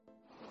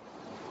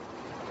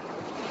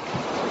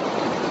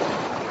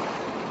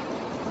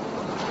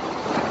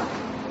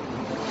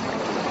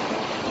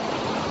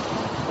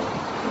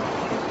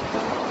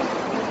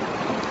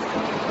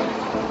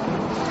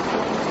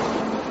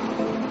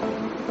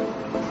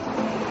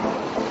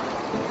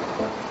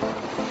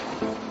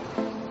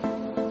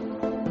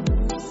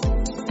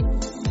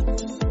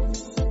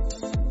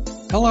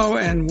Hello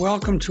and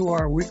welcome to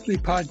our weekly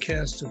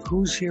podcast of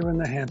Who's Here in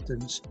the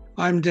Hamptons.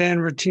 I'm Dan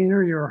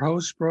Ratiner, your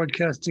host,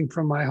 broadcasting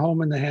from my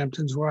home in the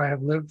Hamptons, where I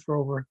have lived for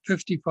over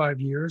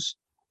 55 years.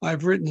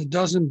 I've written a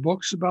dozen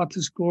books about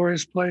this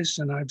glorious place,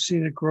 and I've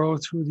seen it grow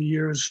through the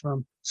years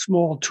from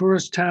small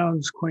tourist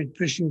towns, quaint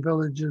fishing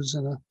villages,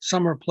 and a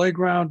summer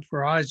playground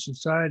for high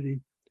society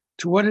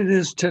to what it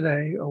is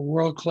today, a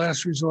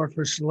world-class resort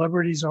for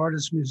celebrities,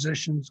 artists,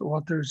 musicians,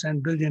 authors,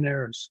 and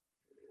billionaires.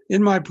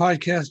 In my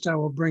podcast, I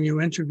will bring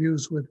you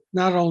interviews with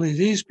not only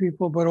these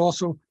people, but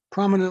also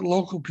prominent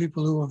local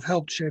people who have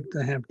helped shape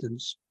the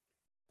Hamptons.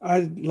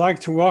 I'd like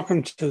to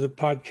welcome to the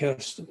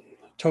podcast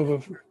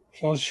Tova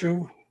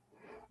Falshu,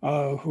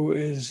 who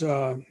is,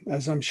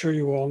 as I'm sure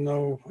you all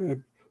know,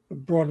 a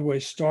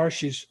Broadway star.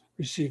 She's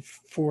received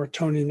 4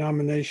 Tony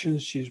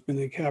nominations. She's been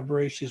in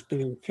cabaret, she's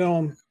been in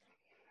film,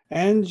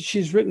 and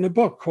she's written a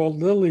book called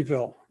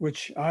Lilyville,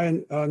 which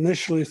I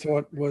initially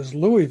thought was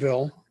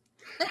Louisville.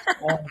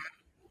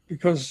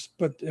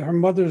 But her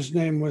mother's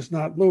name was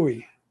not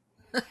Louis.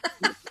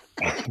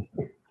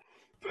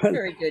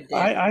 Very good.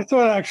 I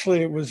thought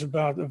actually it was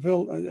about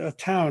a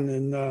town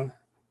in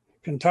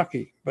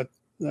Kentucky, but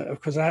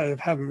because I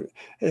haven't.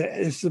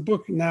 Is the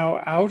book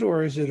now out,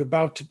 or is it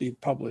about to be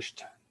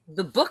published?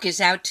 The book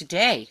is out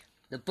today.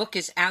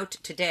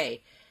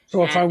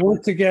 So if I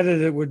went to get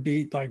it, it would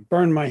be like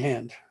burn my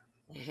hand.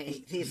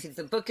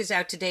 The book is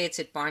out today. It's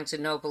at Barnes &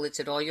 Noble. It's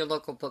at all your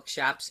local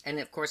bookshops. And,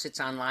 of course, it's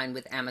online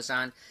with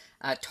Amazon,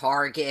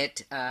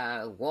 Target,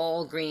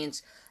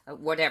 Walgreens,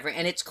 whatever.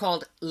 And it's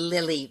called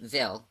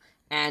Lilyville.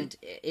 And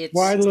it's...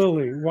 Why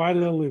Lily? Why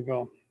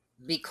Lilyville?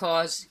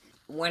 Because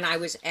when I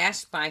was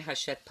asked by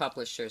Hachette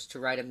Publishers to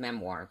write a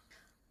memoir,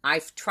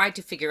 I've tried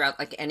to figure out,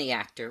 like any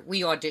actor,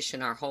 we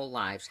audition our whole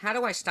lives. How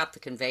do I stop the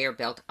conveyor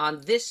belt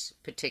on this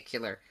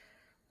particular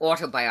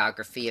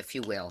autobiography, if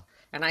you will?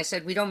 And I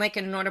said, we don't make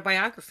it an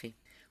autobiography.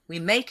 We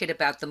make it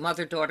about the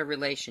mother-daughter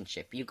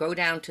relationship. You go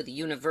down to the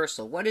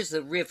universal. What is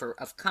the river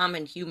of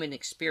common human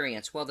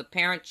experience? Well, the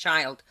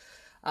parent-child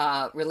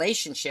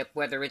relationship,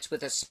 whether it's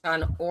with a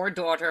son or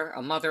daughter,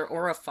 a mother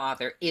or a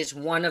father, is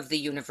one of the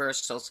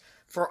universals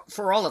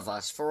for all of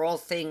us, for all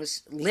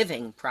things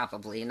living,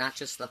 probably, not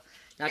just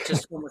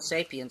Homo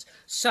sapiens.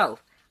 So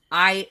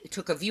I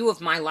took a view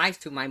of my life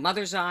through my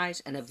mother's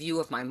eyes and a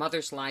view of my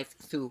mother's life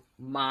through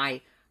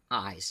my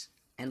eyes.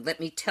 And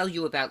let me tell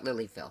you about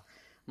Lilyville.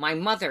 My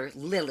mother,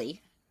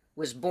 Lily,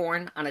 was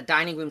born on a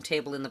dining room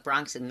table in the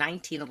Bronx in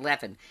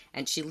 1911,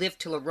 and she lived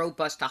till a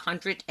robust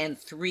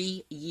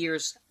 103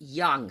 years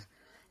young.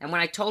 And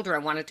when I told her I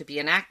wanted to be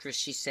an actress,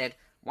 she said,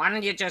 why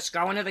don't you just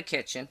go into the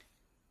kitchen,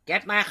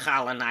 get my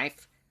challah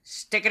knife,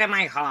 stick it in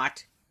my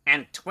heart,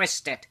 and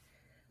twist it.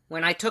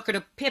 When I took her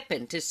to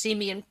Pippin to see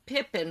me in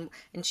Pippin,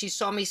 and she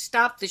saw me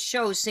stop the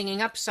show singing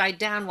Upside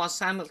Down while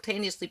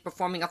simultaneously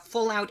performing a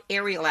full-out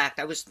aerial act.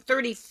 I was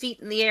 30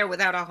 feet in the air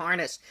without a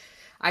harness.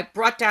 I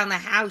brought down the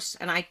house,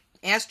 and I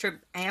asked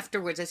her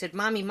afterwards, I said,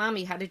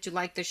 Mommy, how did you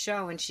like the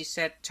show? And she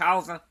said,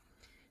 Tova,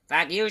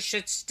 that you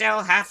should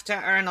still have to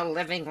earn a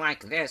living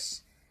like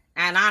this,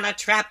 and on a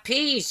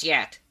trapeze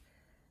yet.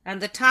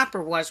 And the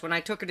topper was when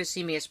I took her to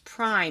see me as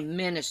Prime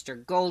Minister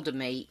Golda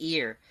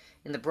Meir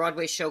in the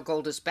Broadway show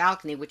Golda's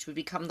Balcony, which would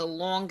become the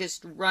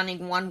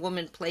longest-running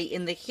one-woman play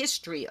in the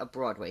history of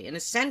Broadway, in a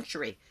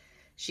century.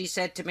 She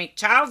said to me,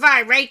 Tova,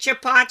 I rate your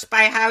parts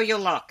by how you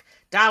look.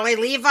 Dolly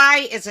Levi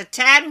is a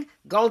 10,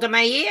 Golda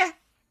Meir,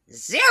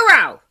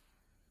 0.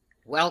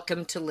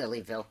 Welcome to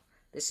Lilyville.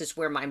 This is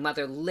where my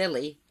mother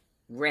Lily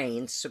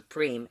reigns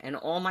supreme, and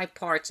all my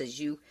parts, as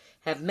you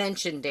have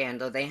mentioned, Dan,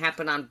 though they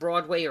happen on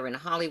Broadway or in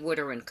Hollywood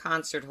or in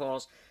concert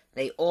halls,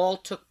 they all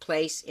took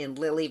place in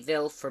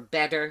Lilyville for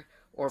better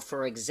or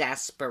for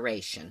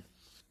exasperation.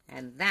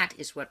 And that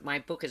is what my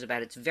book is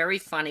about. It's very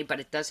funny, but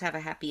it does have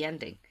a happy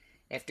ending.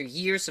 After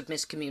years of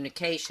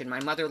miscommunication,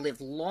 my mother lived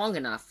long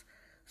enough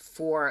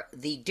for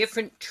the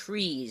different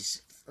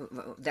trees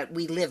that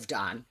we lived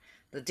on,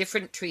 the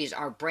different trees,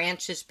 our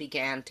branches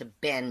began to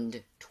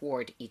bend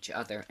toward each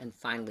other and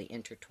finally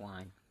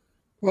intertwine.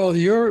 Well,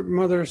 your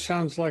mother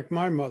sounds like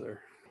my mother.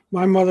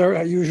 My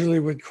mother usually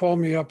would call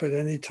me up at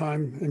any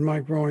time in my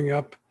growing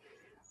up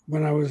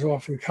when I was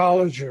off in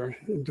college or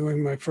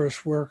doing my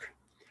first work.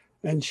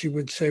 And she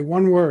would say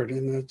one word,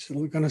 and it's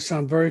going to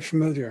sound very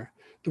familiar.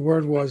 The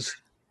word was,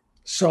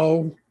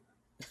 so.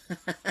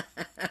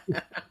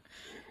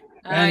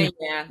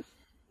 Yeah.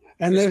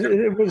 And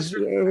it was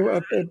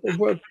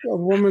a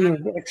woman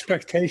of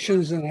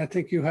expectations, and I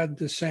think you had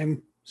the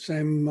same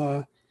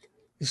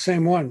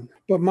one.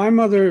 But my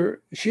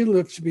mother, she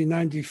lived to be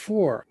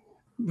 94,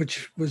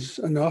 which was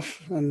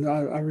enough. And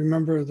I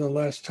remember the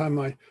last time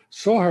I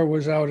saw her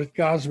was out at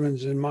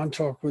Gosman's in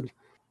Montauk with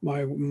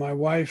my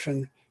wife,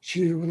 and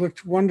she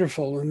looked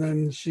wonderful. And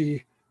then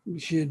she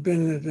had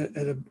been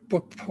at a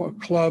book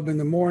club in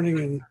the morning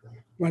and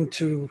went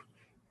to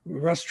a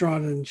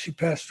restaurant, and she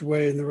passed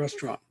away in the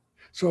restaurant.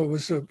 So it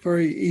was a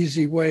very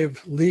easy way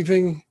of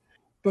leaving.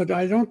 But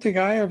I don't think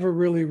I ever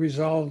really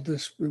resolved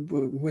this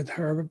with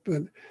her.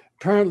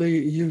 apparently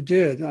you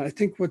did. I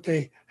think what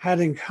they had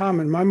in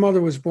common, my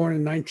mother was born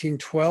in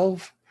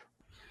 1912,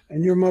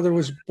 and your mother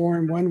was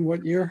born when?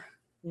 What year?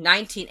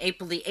 19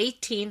 April the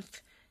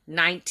 18th,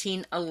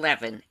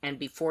 1911. And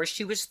before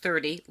she was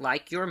 30,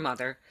 like your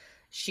mother,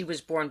 she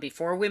was born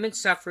before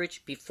women's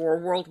suffrage, before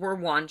World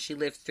War I. She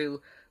lived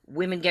through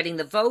women getting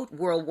the vote,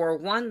 World War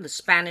I, the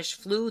Spanish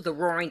flu, the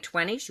Roaring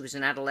Twenties. She was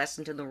an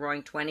adolescent in the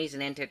Roaring Twenties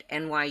and entered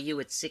NYU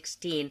at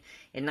 16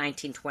 in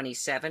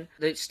 1927.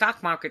 The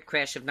stock market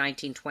crash of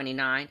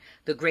 1929,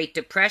 the Great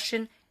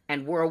Depression,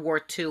 and World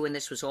War II, and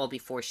this was all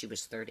before she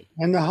was 30.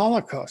 And the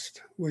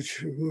Holocaust,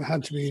 which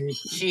had to be.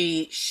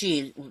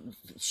 She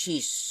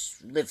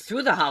lived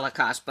through the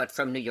Holocaust, but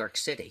from New York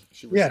City.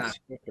 She was not Yes.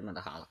 a victim of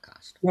the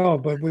Holocaust. No,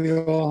 but we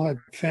all had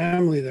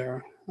family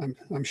there,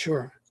 I'm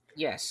sure.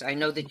 Yes, I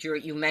know that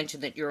you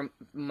mentioned that your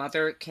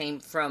mother came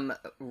from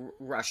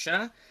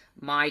Russia.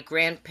 My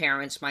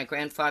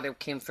grandfather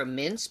came from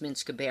Minsk,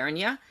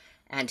 Gubernia,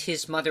 and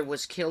his mother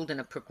was killed in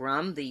a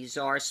pogrom. The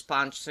Tsar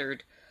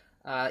sponsored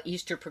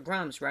Easter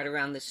pogroms right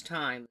around this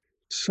time.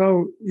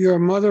 So your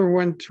mother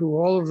went through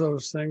all of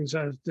those things,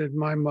 as did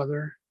my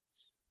mother.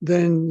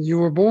 Then you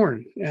were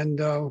born. And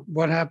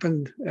what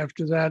happened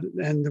after that?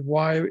 And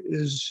why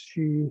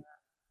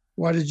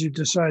did you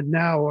decide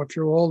now,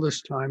 after all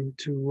this time,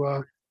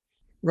 to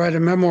write a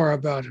memoir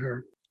about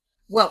her?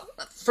 Well,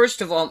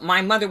 first of all,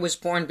 my mother was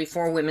born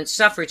before women's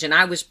suffrage, and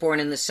I was born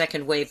in the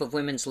second wave of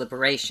women's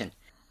liberation.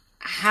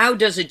 How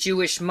does a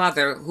Jewish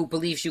mother who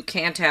believes you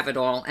can't have it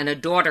all and a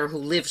daughter who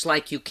lives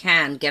like you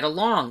can get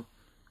along?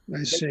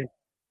 I see.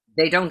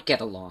 They don't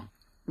get along.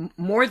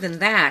 More than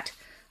that,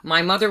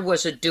 my mother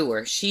was a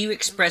doer. She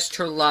expressed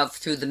her love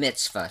through the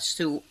mitzvahs,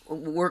 through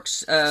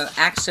works,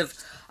 acts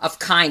of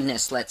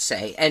kindness, let's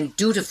say, and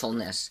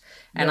dutifulness.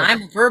 And Yes.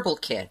 I'm a verbal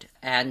kid,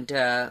 and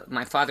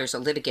my father's a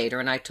litigator,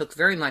 and I took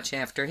very much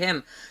after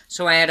him.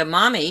 So I had a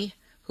mommy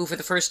who, for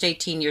the first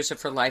 18 years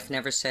of her life,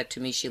 never said to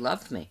me she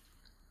loved me.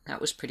 That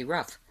was pretty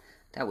rough.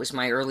 That was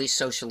my early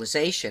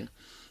socialization.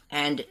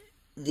 And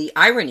the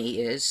irony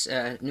is,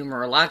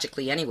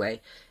 numerologically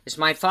anyway, is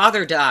my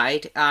father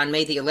died on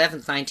May the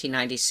 11th,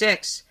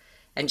 1996,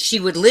 and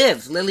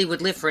Lily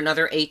would live for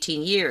another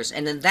 18 years.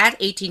 And in that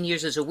 18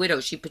 years as a widow,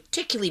 she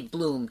particularly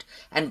bloomed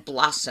and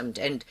blossomed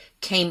and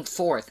came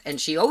forth. And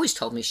she always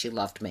told me she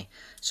loved me.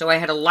 So I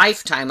had a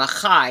lifetime, a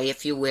chai,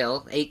 if you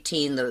will,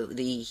 18,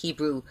 the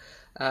Hebrew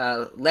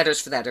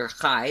letters for that are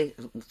chai,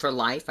 for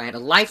life. I had a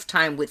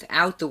lifetime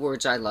without the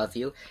words I love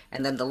you.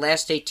 And then the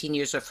last 18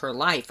 years of her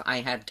life,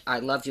 I had I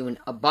love you in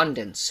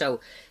abundance. So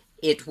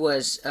it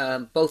was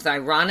both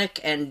ironic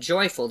and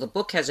joyful. The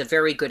book has a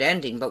very good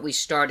ending, but we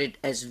started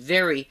as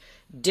very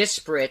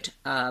disparate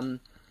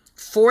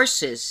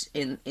forces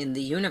in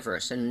the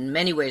universe. And in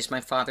many ways,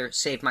 my father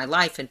saved my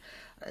life. And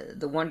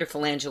the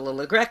wonderful Angela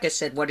LaGreca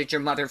said, "What did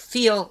your mother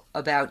feel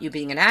about you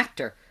being an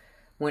actor?"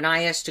 When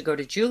I asked to go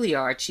to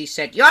Juilliard, she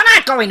said, "You're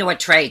not going to a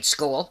trade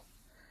school."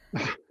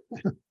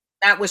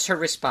 That was her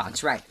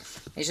response, right?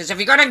 He says, if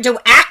you're going to do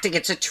acting,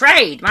 it's a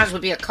trade. Might as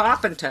well be a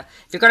carpenter.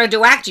 If you're going to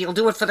do acting, you'll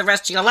do it for the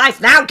rest of your life.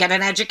 Now get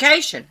an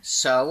education.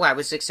 So I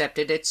was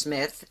accepted at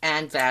Smith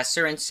and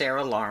Vassar and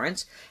Sarah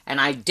Lawrence, and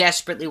I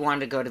desperately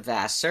wanted to go to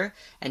Vassar.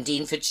 And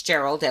Dean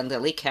Fitzgerald and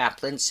Lily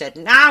Kaplan said,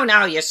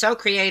 no, you're so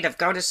creative.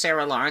 Go to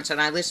Sarah Lawrence.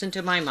 And I listened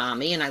to my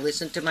mommy, and I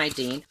listened to my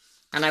dean,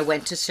 and I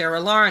went to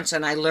Sarah Lawrence,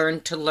 and I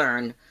learned to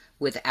learn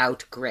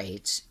without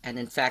grades. And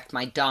in fact,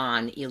 my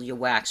Don, Ilya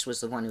Wax, was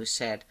the one who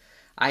said,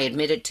 I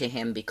admitted to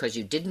him, because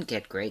you didn't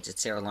get grades at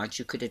Sarah Lawrence,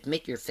 you could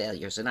admit your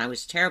failures. And I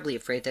was terribly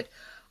afraid that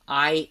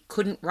I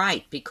couldn't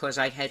write because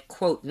I had,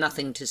 quote,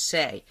 nothing to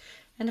say.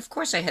 And of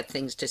course I had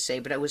things to say,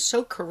 but I was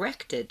so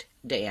corrected,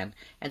 Dan,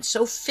 and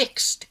so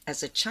fixed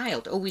as a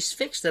child, always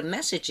fixed. The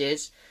message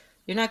is,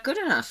 you're not good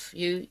enough.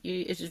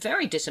 It's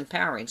very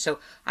disempowering. So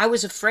I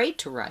was afraid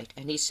to write.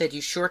 And he said,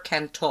 you sure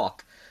can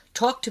talk.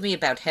 Talk to me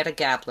about Hedda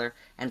Gabler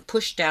and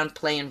push down,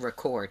 play, and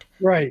record.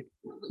 Right.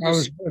 I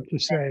was about to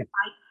say.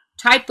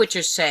 Type what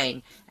you're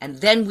saying,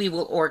 and then we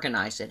will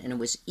organize it. And it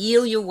was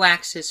Ilya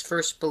Wax's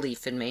first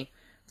belief in me,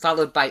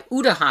 followed by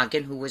Uta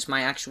Hagen, who was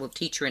my actual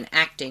teacher in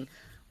acting.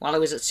 While I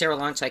was at Sarah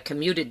Lawrence, I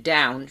commuted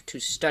down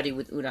to study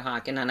with Uta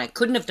Hagen, and I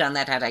couldn't have done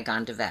that had I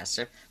gone to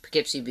Vassar.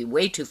 Poughkeepsie would be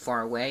way too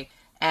far away.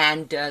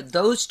 And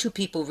those two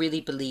people really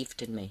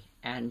believed in me.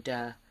 And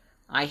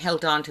I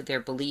held on to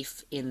their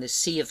belief in the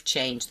sea of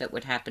change that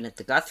would happen at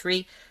the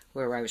Guthrie,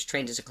 where I was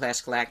trained as a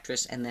classical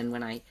actress, and then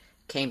when I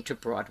came to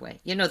Broadway.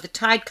 You know, the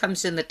tide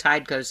comes in, the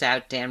tide goes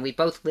out, Dan. We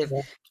both live,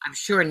 I'm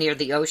sure, near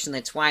the ocean.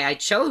 That's why I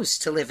chose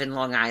to live in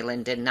Long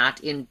Island and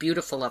not in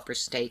beautiful upper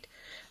state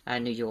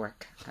New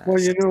York. Well,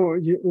 you know,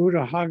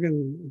 Uta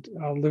Hagen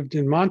lived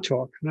in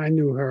Montauk, and I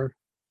knew her.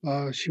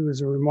 She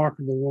was a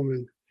remarkable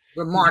woman.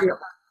 Remarkable.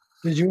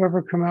 Did you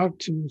ever come out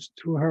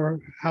to her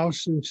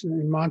house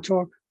in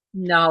Montauk?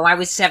 No, I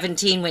was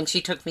 17 when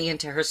she took me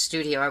into her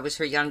studio. I was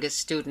her youngest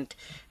student,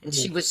 and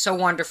she was so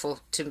wonderful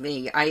to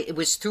me. It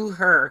was through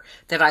her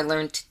that I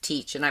learned to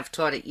teach, and I've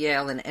taught at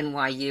Yale and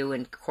NYU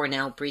and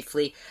Cornell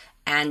briefly,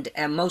 and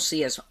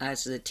mostly as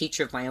the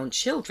teacher of my own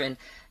children.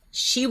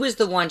 she was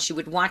the one, she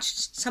would watch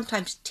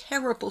sometimes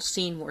terrible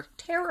scene work,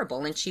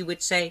 terrible, and she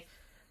would say,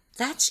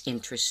 "That's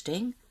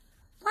interesting.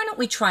 Why don't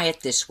we try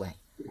it this way?"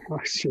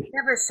 I see.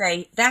 Never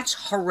say, "That's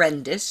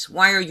horrendous.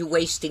 Why are you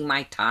wasting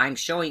my time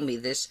showing me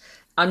this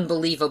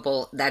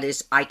unbelievable, that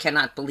is, I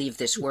cannot believe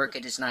this work,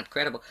 it is not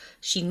credible."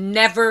 She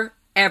never,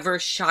 ever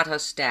shot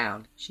us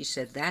down. She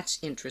said, "That's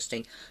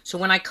interesting." So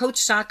when I coached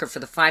soccer for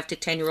the 5 to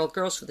 10-year-old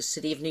girls for the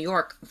city of New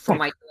York, for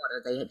my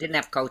daughter, they didn't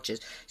have coaches.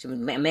 So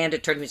Amanda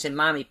turned to me and said,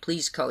 "Mommy,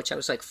 please coach." I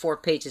was like 4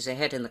 pages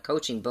ahead in the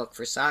coaching book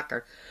for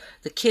soccer.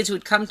 The kids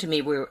would come to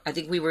me. I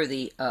think we were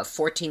the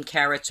 14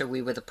 carats, or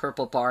we were the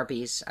purple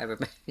Barbies. I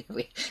remember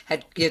we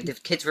had the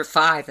kids were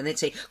 5, and they'd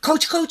say,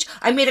 "Coach, coach,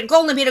 I made a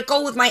goal. I made a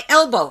goal with my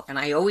elbow." And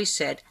I always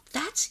said,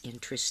 "That's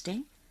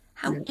interesting.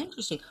 How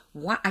interesting.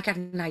 What? I got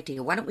an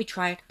idea. Why don't we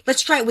try it?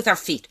 Let's try it with our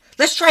feet.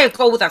 Let's try a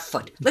goal with our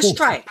foot. Let's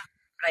try it."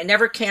 But I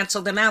never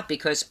canceled them out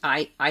because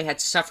I had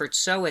suffered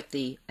so at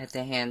the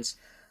hands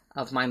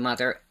of my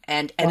mother.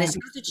 And it's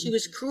not that she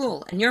was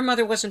cruel. And your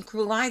mother wasn't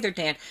cruel either,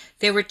 Dan.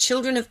 They were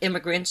children of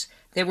immigrants.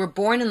 They were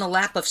born in the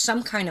lap of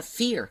some kind of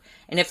fear.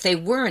 And if they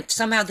weren't,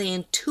 somehow they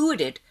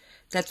intuited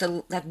that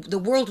the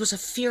world was a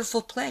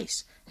fearful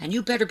place. And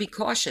you better be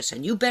cautious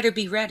and you better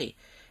be ready.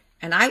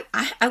 And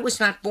I was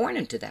not born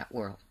into that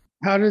world.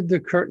 How did the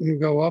curtain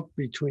go up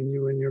between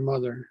you and your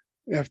mother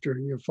after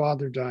your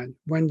father died?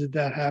 When did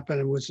that happen?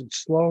 And was it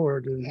slow or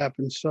did it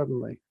happen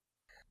suddenly?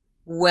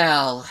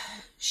 Well,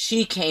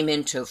 she came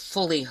into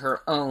fully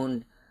her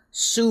own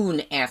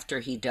soon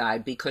after he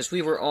died because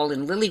we were all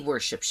in lily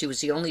worship. She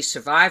was the only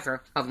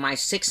survivor of my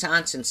 6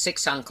 aunts and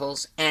 6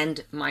 uncles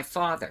and my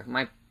father.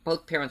 My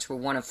both parents were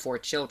one of 4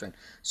 children.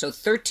 So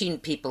 13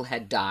 people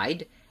had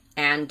died,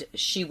 and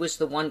she was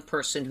the one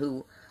person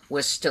who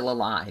was still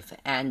alive.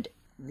 And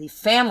the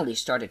family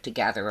started to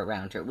gather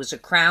around her. It was a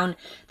crown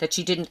that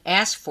she didn't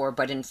ask for,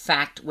 but in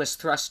fact was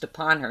thrust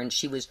upon her, and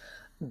she was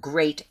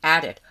great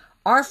at it.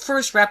 Our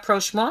first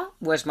rapprochement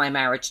was my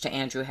marriage to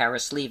Andrew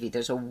Harris Levy.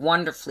 There's a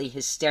wonderfully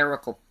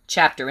hysterical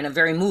chapter and a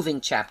very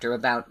moving chapter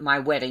about my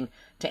wedding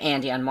to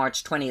Andy on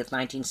March 20th,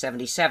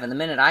 1977. The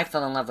minute I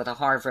fell in love with a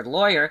Harvard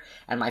lawyer,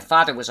 and my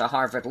father was a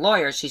Harvard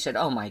lawyer, she said,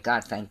 "Oh my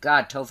God, thank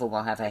God, Tova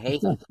will have a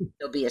haven.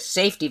 There'll be a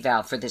safety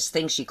valve for this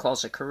thing she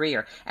calls a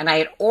career." And I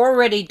had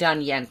already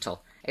done Yentl.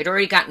 I'd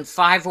already gotten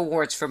 5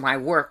 awards for my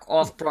work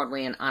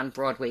off-Broadway and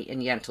on-Broadway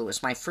in Yentl. It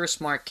was my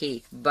first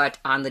marquee. But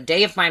on the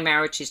day of my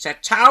marriage, she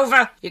said,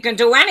 "Tova, you can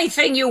do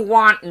anything you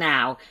want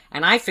now."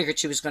 And I figured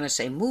she was going to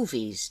say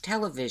movies,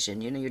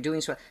 television, you're doing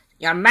so.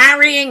 "You're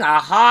marrying a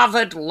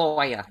Harvard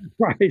lawyer."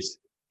 Right.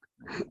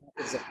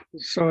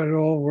 So it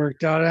all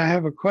worked out. I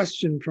have a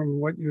question from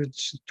what you had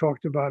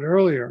talked about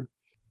earlier.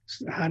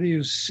 How do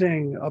you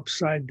sing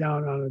upside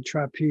down on a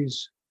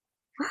trapeze?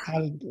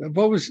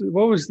 What was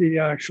the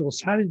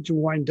actuals? How did you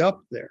wind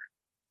up there?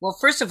 Well,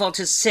 first of all,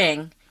 to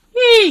sing,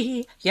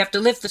 you have to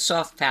lift the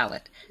soft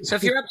palate. So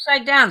if you're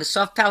upside down, the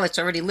soft palate's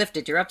already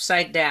lifted. You're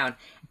upside down.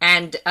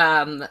 And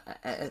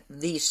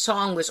the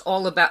song was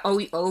all about,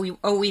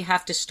 we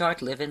have to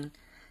start living.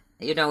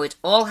 It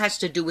all has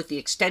to do with the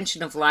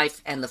extension of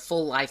life and the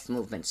full life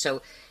movement.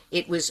 So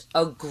it was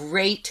a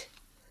great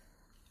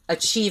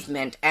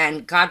achievement,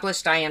 and God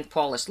bless Diane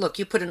Paulus. Look,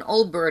 you put an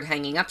old bird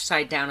hanging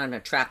upside down on a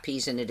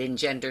trapeze and it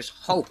engenders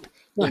hope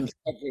in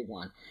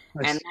everyone.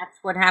 And that's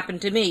what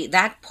happened to me.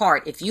 That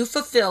part, if you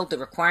fulfilled the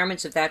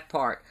requirements of that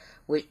part,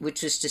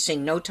 which was to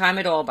sing No Time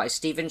at All by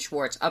Stephen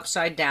Schwartz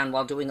upside down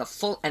while doing a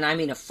full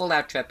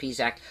out trapeze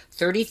act,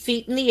 30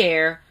 feet in the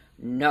air,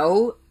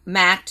 no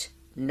mat,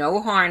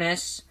 no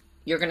harness,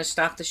 you're going to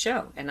stop the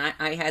show. And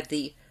I had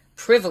the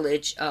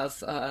privilege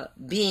of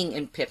being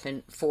in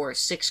Pippin for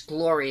 6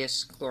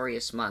 glorious,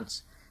 glorious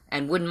months,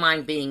 and wouldn't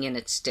mind being in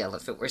it still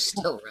if it were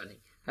still running.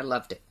 I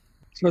loved it.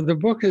 So the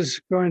book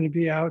is going to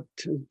be out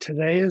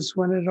today is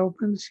when it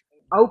opens?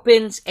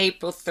 Opens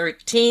April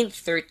 13th.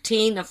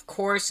 13, of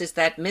course, is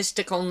that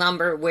mystical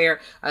number where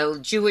a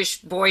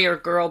Jewish boy or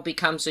girl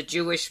becomes a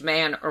Jewish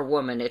man or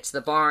woman. It's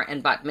the bar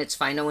and bat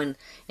mitzvah. I know in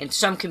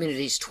some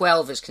communities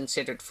 12 is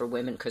considered for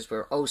women because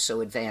we're oh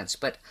so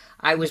advanced, but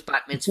I was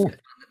bat mitzvah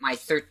my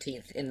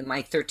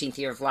 13th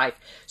year of life.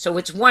 So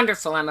it's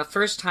wonderful. I'm a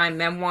first-time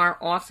memoir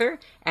author,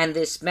 and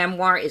this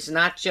memoir is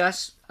not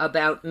just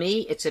about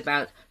me. It's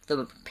about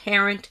the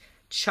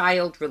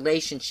parent-child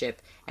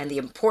relationship and the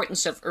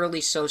importance of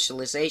early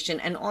socialization,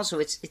 and also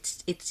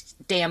it's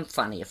damn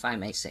funny, if I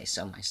may say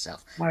so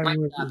myself. My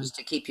job is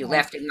to keep you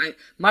laughing. My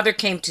mother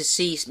came to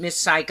see Miss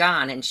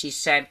Saigon, and she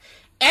said,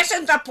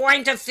 "Isn't the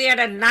point of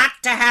theater not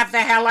to have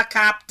the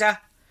helicopter?"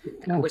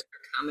 That was her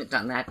comment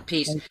on that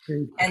piece.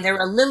 And there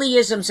are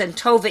Lilyisms and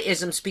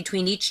Tova-isms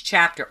between each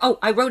chapter. Oh,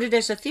 I wrote it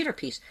as a theater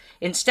piece.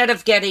 Instead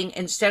of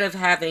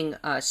having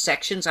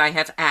sections, I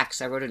have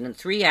acts. I wrote it in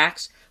 3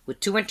 acts with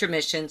 2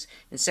 intermissions.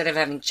 Instead of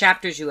having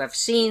chapters, you have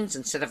scenes.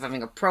 Instead of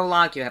having a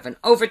prologue, you have an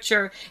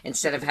overture.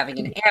 Instead of having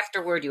an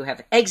afterword, you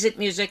have exit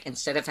music.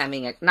 Instead of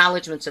having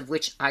acknowledgments, of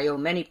which I owe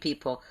many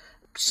people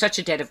such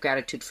a debt of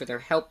gratitude for their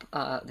help,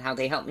 how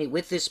they helped me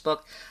with this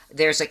book,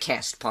 there's a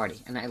cast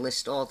party. And I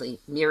list all the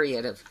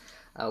myriad of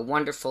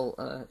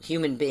wonderful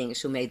human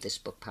beings who made this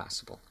book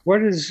possible.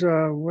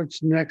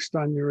 What's next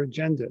on your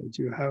agenda?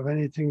 Do you have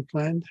anything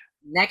planned?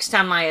 Next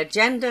on my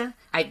agenda,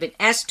 I've been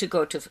asked to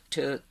go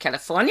to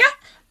California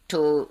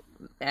to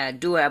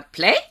do a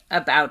play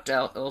about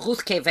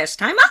Ruth K.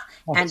 Westheimer,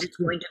 Oh, and it's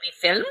going to be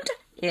filmed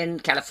in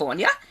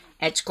California.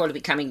 It's called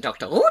Becoming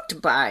Dr.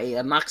 Ruth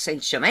by Marc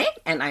Saint Germain,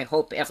 and I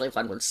hope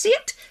everyone will see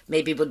it.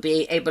 Maybe we'll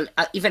be able,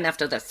 even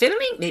after the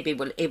filming, maybe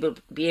we'll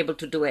be able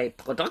to do a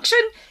production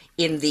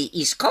in the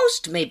East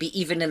Coast, maybe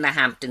even in the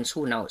Hamptons,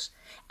 who knows.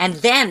 And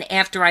then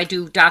after I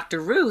do Dr.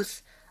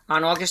 Ruth,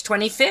 on August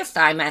 25th,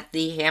 I'm at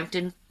the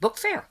Hampton Book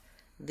Fair,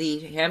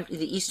 the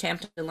East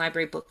Hampton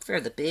Library Book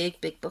Fair, the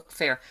big book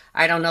fair.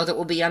 I don't know that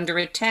we'll be under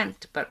a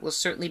tent, but we'll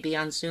certainly be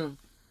on Zoom.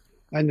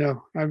 I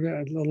know. I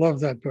love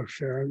that book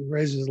fair. It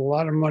raises a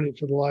lot of money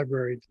for the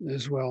library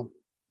as well.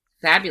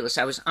 Fabulous.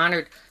 I was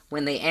honored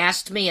when they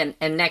asked me, and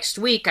next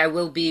week I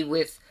will be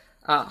with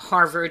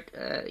Harvard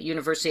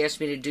University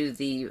asked me to do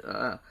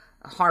the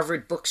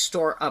Harvard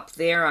bookstore up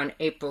there on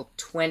April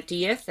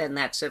 20th, and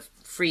that's a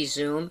free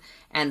Zoom.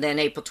 And then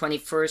April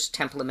 21st,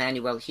 Temple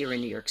Emmanuel here in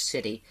New York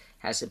City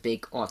has a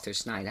big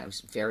author's night. I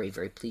was very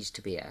pleased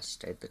to be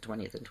asked at the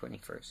 20th and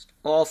 21st.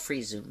 All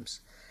free Zooms.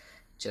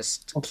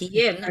 Just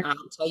key in. I'll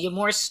tell you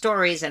more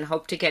stories and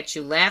hope to get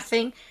you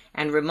laughing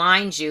and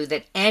remind you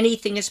that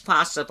anything is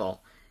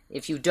possible.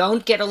 If you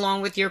don't get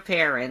along with your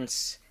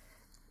parents,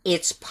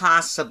 it's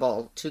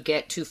possible to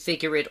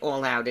figure it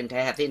all out and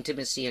to have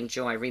intimacy and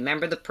joy.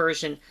 Remember the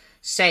Persian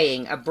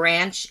saying, a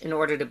branch, in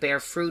order to bear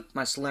fruit,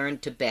 must learn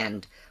to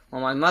bend.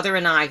 Well, my mother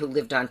and I, who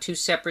lived on two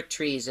separate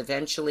trees,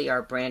 eventually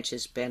our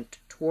branches bent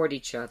toward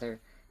each other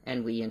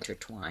and we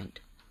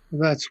intertwined.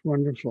 That's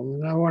wonderful.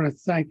 And I want to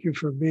thank you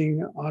for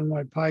being on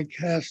my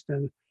podcast.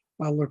 And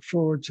I look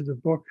forward to the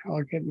book.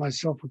 I'll get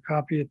myself a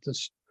copy at the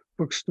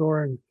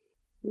bookstore and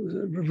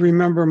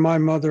remember my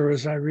mother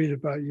as I read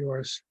about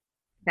yours.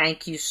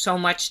 Thank you so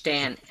much,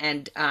 Dan.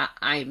 And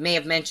I may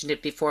have mentioned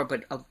it before,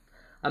 but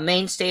a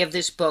mainstay of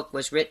this book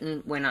was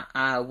written when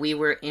we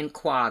were in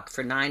Quogue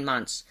for 9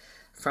 months.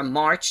 From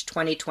March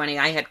 2020,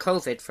 I had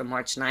COVID from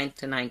March 9th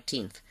to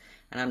 19th.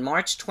 And on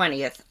March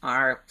 20th,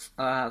 our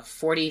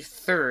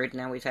 43rd,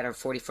 now we've had our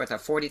 44th, our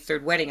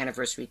 43rd wedding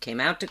anniversary,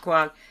 came out to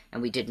Quogue,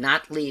 and we did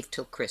not leave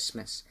till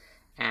Christmas.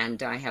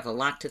 And I have a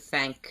lot to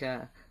thank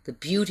the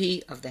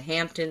beauty of the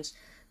Hamptons,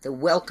 the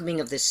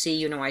welcoming of the sea.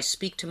 You know, I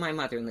speak to my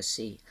mother in the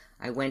sea.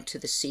 I went to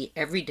the sea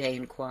every day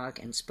in Quogue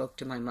and spoke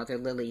to my mother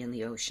Lily in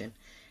the ocean.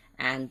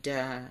 And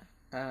the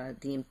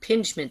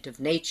impingement of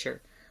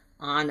nature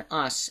on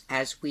us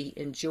as we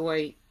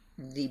enjoy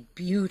the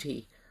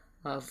beauty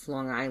of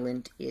Long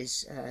Island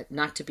is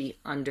not to be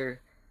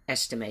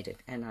underestimated.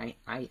 And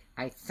I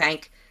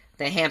thank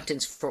the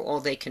Hamptons for all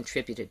they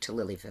contributed to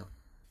Lilyville.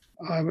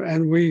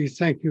 And we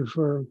thank you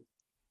for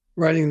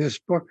writing this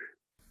book.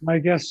 My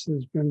guest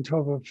has been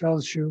Tova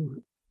Feldshuh.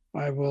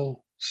 I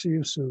will see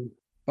you soon.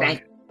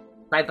 Bye.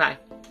 Bye-bye.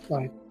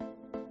 Bye.